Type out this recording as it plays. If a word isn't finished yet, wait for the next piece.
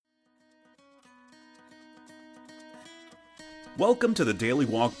Welcome to the Daily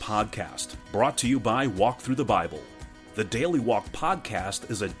Walk Podcast, brought to you by Walk Through the Bible. The Daily Walk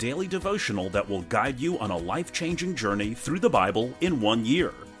Podcast is a daily devotional that will guide you on a life-changing journey through the Bible in 1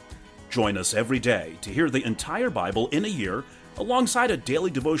 year. Join us every day to hear the entire Bible in a year, alongside a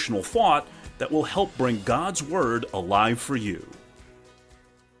daily devotional thought that will help bring God's Word alive for you.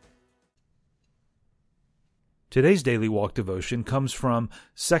 Today's Daily Walk devotion comes from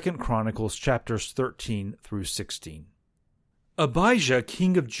 2 Chronicles chapters 13 through 16. Abijah,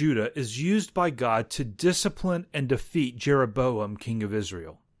 king of Judah, is used by God to discipline and defeat Jeroboam, king of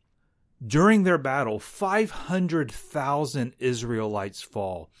Israel. During their battle, 500,000 Israelites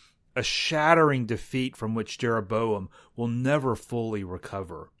fall, a shattering defeat from which Jeroboam will never fully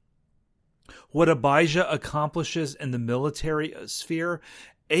recover. What Abijah accomplishes in the military sphere,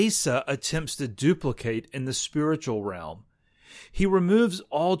 Asa attempts to duplicate in the spiritual realm. He removes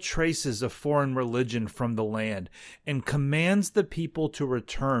all traces of foreign religion from the land and commands the people to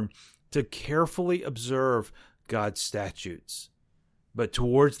return to carefully observe God's statutes. But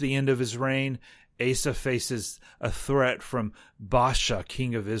towards the end of his reign, Asa faces a threat from Baasha,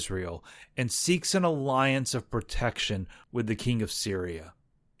 king of Israel, and seeks an alliance of protection with the king of Syria.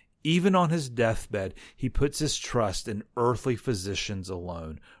 Even on his deathbed, he puts his trust in earthly physicians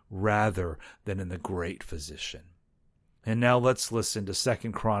alone, rather than in the great physician. And now let's listen to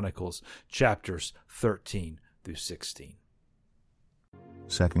 2 Chronicles chapters 13 through 16.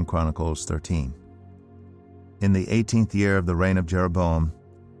 2 Chronicles 13. In the 18th year of the reign of Jeroboam,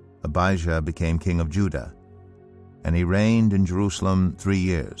 Abijah became king of Judah, and he reigned in Jerusalem 3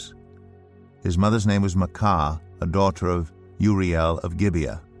 years. His mother's name was Maacah, a daughter of Uriel of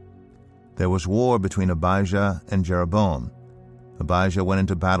Gibeah. There was war between Abijah and Jeroboam. Abijah went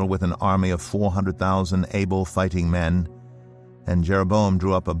into battle with an army of 400,000 able fighting men, and Jeroboam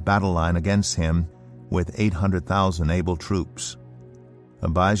drew up a battle line against him with 800,000 able troops.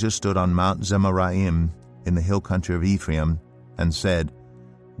 Abijah stood on Mount Zemaraim in the hill country of Ephraim and said,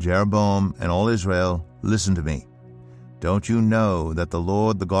 "Jeroboam and all Israel, listen to me. Don't you know that the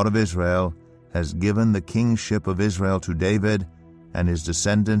Lord, the God of Israel, has given the kingship of Israel to David and his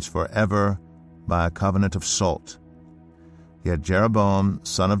descendants forever by a covenant of salt? Yet Jeroboam,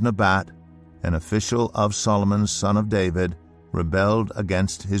 son of Nebat, an official of Solomon, son of David, rebelled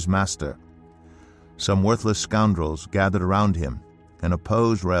against his master. Some worthless scoundrels gathered around him and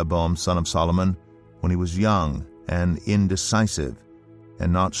opposed Rehoboam, son of Solomon, when he was young and indecisive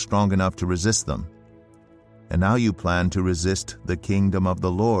and not strong enough to resist them. And now you plan to resist the kingdom of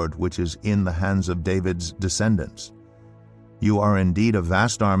the Lord, which is in the hands of David's descendants. You are indeed a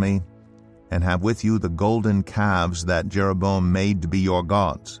vast army, and have with you the golden calves that Jeroboam made to be your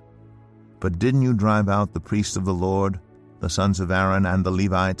gods. But didn't you drive out the priests of the Lord, the sons of Aaron and the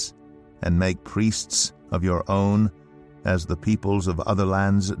Levites, and make priests of your own, as the peoples of other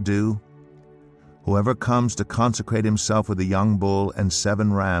lands do? Whoever comes to consecrate himself with a young bull and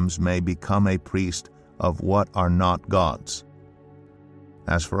 7 rams may become a priest of what are not gods.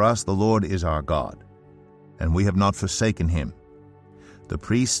 As for us, the Lord is our God, and we have not forsaken him. The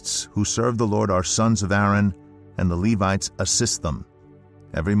priests who serve the Lord are sons of Aaron, and the Levites assist them.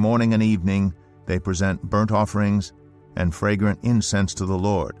 Every morning and evening they present burnt offerings and fragrant incense to the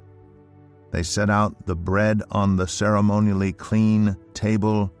Lord. They set out the bread on the ceremonially clean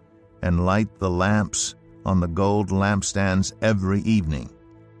table and light the lamps on the gold lampstands every evening.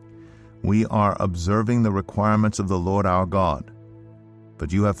 We are observing the requirements of the Lord our God,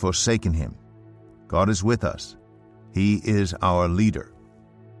 but you have forsaken him. God is with us. He is our leader.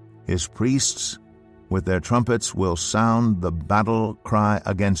 His priests with their trumpets will sound the battle cry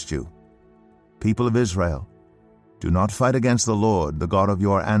against you. People of Israel, do not fight against the Lord, the God of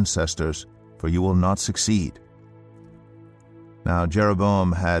your ancestors, for you will not succeed." Now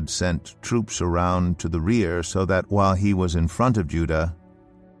Jeroboam had sent troops around to the rear so that while he was in front of Judah,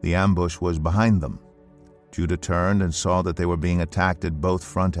 the ambush was behind them. Judah turned and saw that they were being attacked at both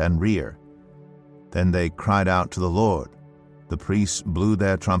front and rear. Then they cried out to the Lord. The priests blew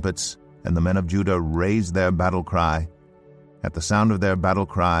their trumpets, and the men of Judah raised their battle cry. At the sound of their battle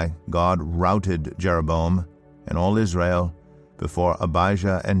cry, God routed Jeroboam and all Israel before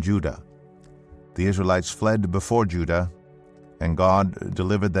Abijah and Judah. The Israelites fled before Judah, and God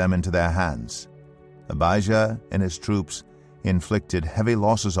delivered them into their hands. Abijah and his troops inflicted heavy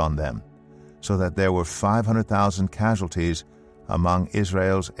losses on them, so that there were 500,000 casualties among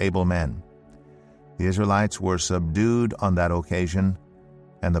Israel's able men. The Israelites were subdued on that occasion,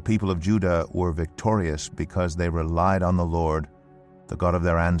 and the people of Judah were victorious because they relied on the Lord, the God of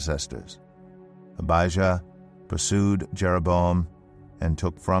their ancestors. Abijah pursued Jeroboam and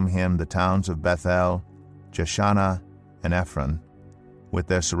took from him the towns of Bethel, Jeshanah, and Ephron, with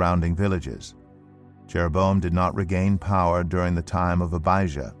their surrounding villages. Jeroboam did not regain power during the time of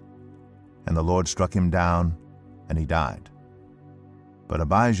Abijah, and the Lord struck him down, and he died. But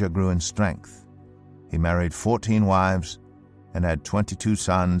Abijah grew in strength. He married 14 wives and had 22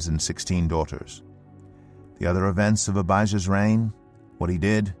 sons and 16 daughters. The other events of Abijah's reign, what he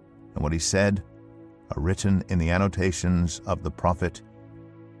did and what he said, are written in the annotations of the prophet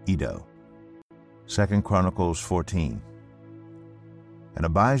Iddo. 2 Chronicles 14. And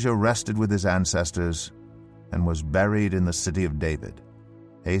Abijah rested with his ancestors and was buried in the city of David.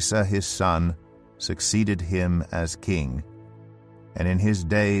 Asa his son succeeded him as king, and in his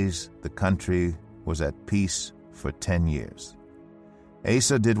days the country was at peace for 10 years.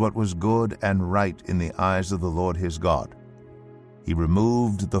 Asa did what was good and right in the eyes of the Lord his God. He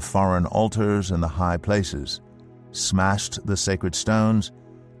removed the foreign altars and the high places, smashed the sacred stones,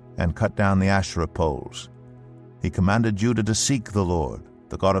 and cut down the Asherah poles. He commanded Judah to seek the Lord,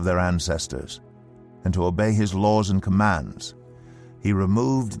 the God of their ancestors, and to obey his laws and commands. He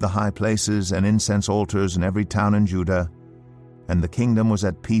removed the high places and incense altars in every town in Judah, and the kingdom was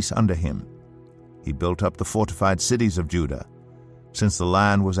at peace under him. He built up the fortified cities of Judah, since the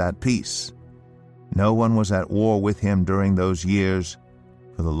land was at peace. No one was at war with him during those years,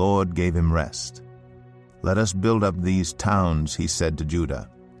 for the Lord gave him rest. Let us build up these towns, he said to Judah,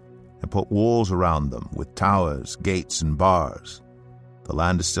 and put walls around them with towers, gates, and bars. The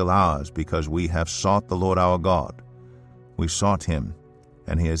land is still ours, because we have sought the Lord our God. We sought him,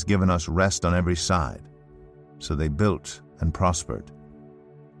 and he has given us rest on every side. So they built and prospered.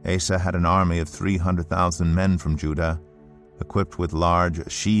 Asa had an army of 300,000 men from Judah, equipped with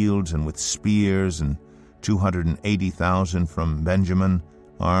large shields and with spears, and 280,000 from Benjamin,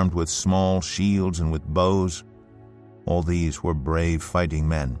 armed with small shields and with bows. All these were brave fighting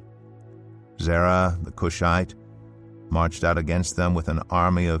men. Zerah the Cushite marched out against them with an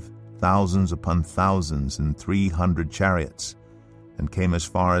army of thousands upon thousands and 300 chariots, and came as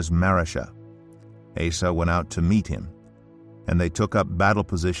far as Mareshah. Asa went out to meet him, and they took up battle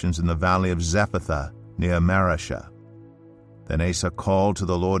positions in the valley of Zephathah near Mareshah. Then Asa called to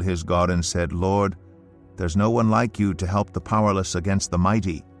the Lord his God and said, Lord, there's no one like you to help the powerless against the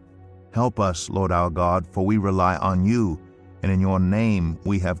mighty. Help us, Lord our God, for we rely on you, and in your name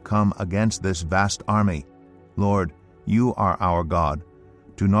we have come against this vast army. Lord, you are our God.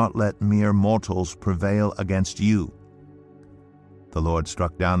 Do not let mere mortals prevail against you. The Lord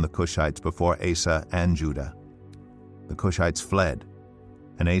struck down the Cushites before Asa and Judah. The Cushites fled,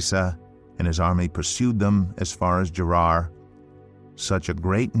 and Asa and his army pursued them as far as Gerar. Such a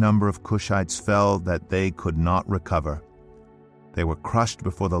great number of Cushites fell that they could not recover. They were crushed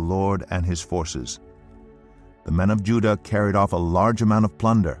before the Lord and his forces. The men of Judah carried off a large amount of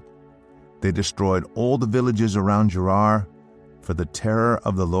plunder. They destroyed all the villages around Gerar, for the terror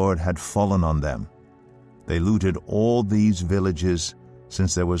of the Lord had fallen on them. They looted all these villages,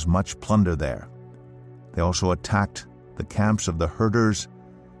 since there was much plunder there. They also attacked the camps of the herders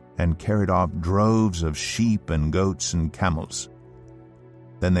and carried off droves of sheep and goats and camels.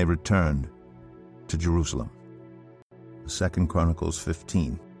 Then they returned to Jerusalem. 2 Chronicles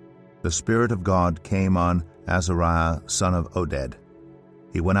 15. The Spirit of God came on Azariah, son of Oded.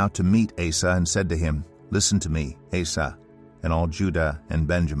 He went out to meet Asa and said to him, Listen to me, Asa, and all Judah and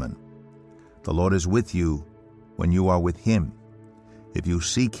Benjamin. The Lord is with you when you are with him. If you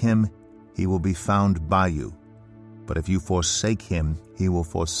seek him, he will be found by you. But if you forsake him, he will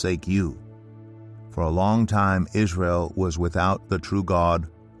forsake you. For a long time Israel was without the true God,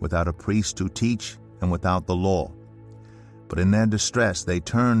 without a priest to teach, and without the law. But in their distress they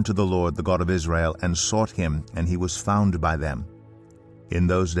turned to the Lord, the God of Israel, and sought him, and he was found by them. In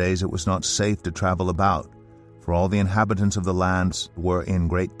those days it was not safe to travel about, for all the inhabitants of the lands were in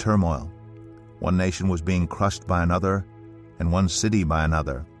great turmoil. One nation was being crushed by another, and one city by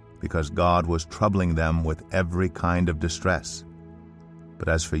another, because God was troubling them with every kind of distress. But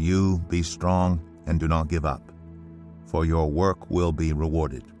as for you, be strong and do not give up, for your work will be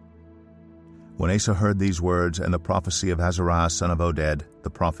rewarded. When Asa heard these words and the prophecy of Azariah son of Oded, the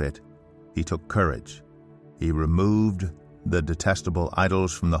prophet, he took courage. He removed the detestable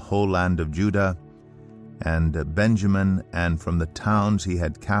idols from the whole land of Judah and Benjamin, and from the towns he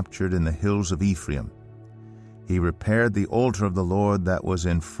had captured in the hills of Ephraim. He repaired the altar of the Lord that was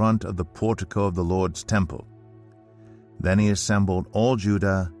in front of the portico of the Lord's temple. Then he assembled all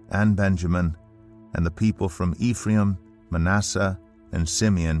Judah and Benjamin, and the people from Ephraim, Manasseh, and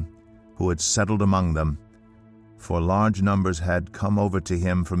Simeon, who had settled among them, for large numbers had come over to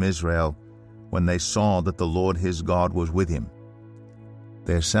him from Israel when they saw that the Lord his God was with him.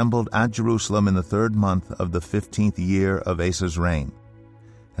 They assembled at Jerusalem in the 3rd month of the 15th year of Asa's reign.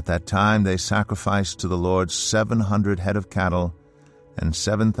 At that time they sacrificed to the Lord 700 head of cattle and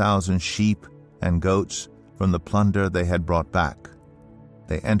 7,000 sheep and goats from the plunder they had brought back.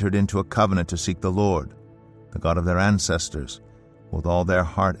 They entered into a covenant to seek the Lord, the God of their ancestors, with all their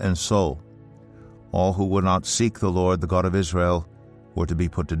heart and soul. All who would not seek the Lord, the God of Israel, were to be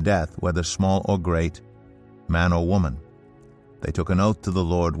put to death, whether small or great, man or woman. They took an oath to the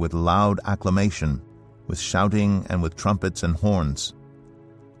Lord with loud acclamation, with shouting and with trumpets and horns.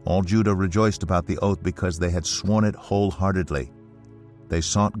 All Judah rejoiced about the oath because they had sworn it wholeheartedly. They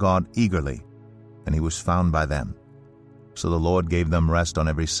sought God eagerly, and he was found by them. So the Lord gave them rest on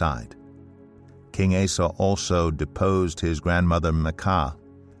every side. King Asa also deposed his grandmother Maacah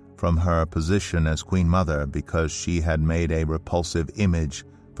from her position as queen mother because she had made a repulsive image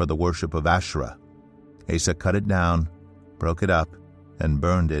for the worship of Asherah. Asa cut it down, broke it up, and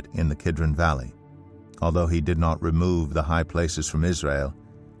burned it in the Kidron Valley. Although he did not remove the high places from Israel,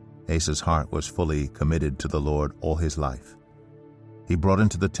 Asa's heart was fully committed to the Lord all his life. He brought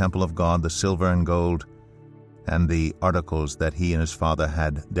into the temple of God the silver and gold and the articles that he and his father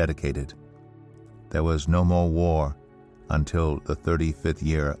had dedicated. There was no more war until the 35th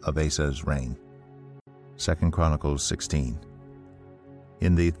year of Asa's reign. 2 Chronicles 16.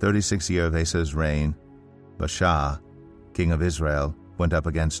 In the 36th year of Asa's reign, Baasha, king of Israel, went up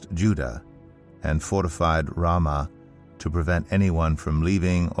against Judah and fortified Ramah to prevent anyone from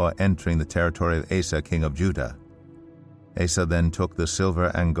leaving or entering the territory of Asa, king of Judah. Asa then took the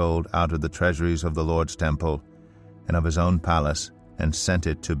silver and gold out of the treasuries of the Lord's temple and of his own palace and sent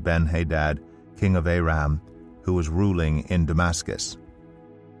it to Ben-Hadad, king of Aram, who was ruling in Damascus.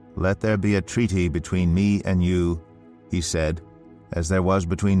 "Let there be a treaty between me and you," he said, "as there was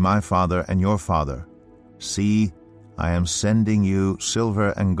between my father and your father. See, I am sending you silver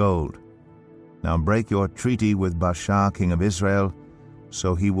and gold. Now break your treaty with Baasha, king of Israel,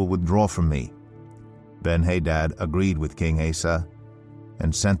 so he will withdraw from me." Ben-Hadad agreed with King Asa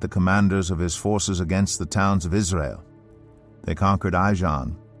and sent the commanders of his forces against the towns of Israel. They conquered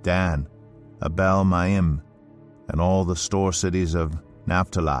Ijon, Dan, Abel-Maim, and all the store cities of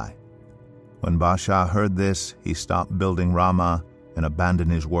Naphtali. When Baasha heard this, he stopped building Ramah and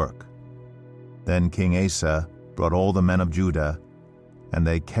abandoned his work. Then King Asa brought all the men of Judah, and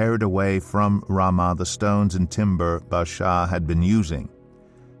they carried away from Ramah the stones and timber Baasha had been using.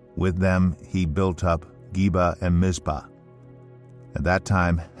 With them he built up Geba and Mizpah. At that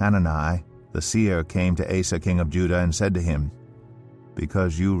time Hanani, the seer, came to Asa king of Judah and said to him,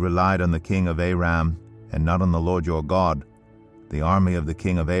 "Because you relied on the king of Aram and not on the Lord your God, the army of the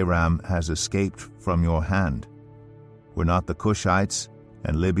king of Aram has escaped from your hand. Were not the Cushites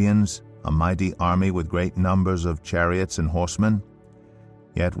and Libyans a mighty army with great numbers of chariots and horsemen?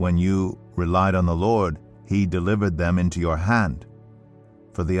 Yet when you relied on the Lord, he delivered them into your hand.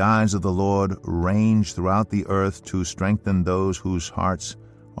 For the eyes of the Lord range throughout the earth to strengthen those whose hearts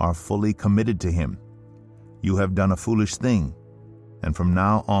are fully committed to him. You have done a foolish thing, and from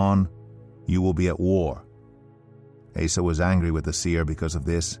now on you will be at war." Asa was angry with the seer because of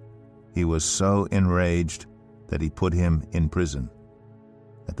this. He was so enraged that he put him in prison.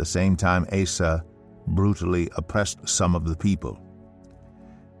 At the same time, Asa brutally oppressed some of the people.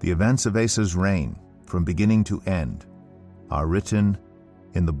 The events of Asa's reign, from beginning to end, are written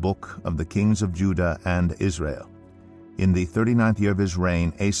in the book of the kings of Judah and Israel. In the 39th year of his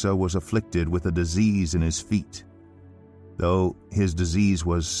reign, Asa was afflicted with a disease in his feet. Though his disease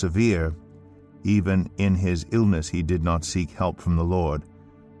was severe, even in his illness he did not seek help from the Lord,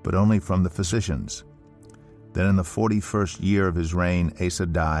 but only from the physicians. Then in the 41st year of his reign, Asa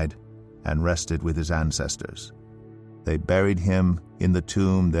died and rested with his ancestors. They buried him in the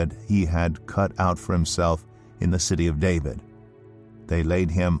tomb that he had cut out for himself in the city of David. They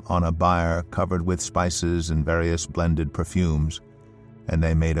laid him on a bier covered with spices and various blended perfumes, and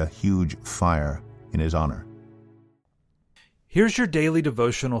they made a huge fire in his honor. Here's your daily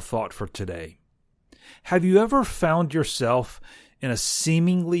devotional thought for today. Have you ever found yourself in a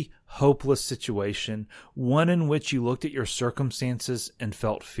seemingly hopeless situation, one in which you looked at your circumstances and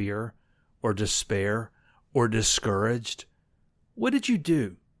felt fear or despair or discouraged? What did you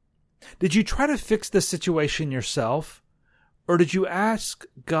do? Did you try to fix the situation yourself, or did you ask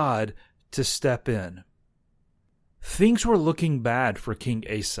God to step in? Things were looking bad for King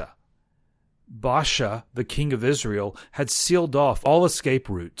Asa. Baasha, the king of Israel, had sealed off all escape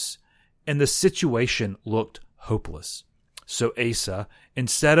routes, and the situation looked hopeless. So Asa,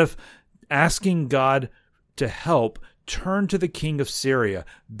 instead of asking God to help, turned to the king of Syria,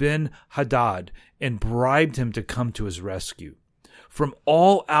 Ben-Hadad, and bribed him to come to his rescue. From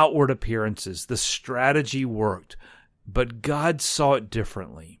all outward appearances, the strategy worked, but God saw it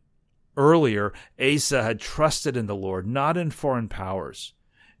differently. Earlier, Asa had trusted in the Lord, not in foreign powers.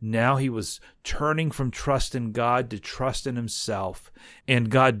 Now he was turning from trust in God to trust in himself, and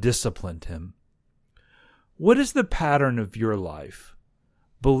God disciplined him. What is the pattern of your life?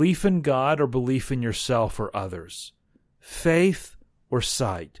 Belief in God or belief in yourself or others? Faith or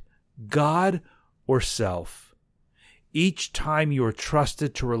sight? God or self? Each time you are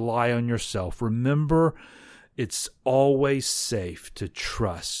trusted to rely on yourself, remember it's always safe to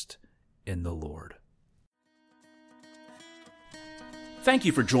trust in the Lord. Thank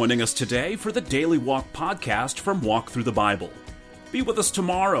you for joining us today for the Daily Walk podcast from Walk Through the Bible. Be with us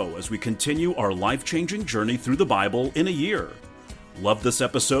tomorrow as we continue our life-changing journey through the Bible in a year. Love this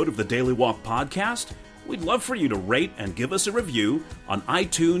episode of the Daily Walk podcast? We'd love for you to rate and give us a review on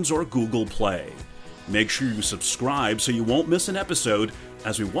iTunes or Google Play. Make sure you subscribe so you won't miss an episode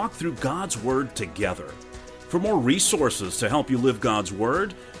as we walk through God's Word together. For more resources to help you live God's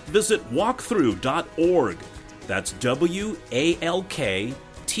Word, visit walkthrough.org. That's WALKTHRU.org.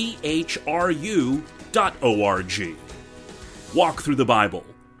 Walk through the Bible.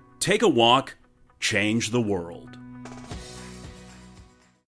 Take a walk, change the world.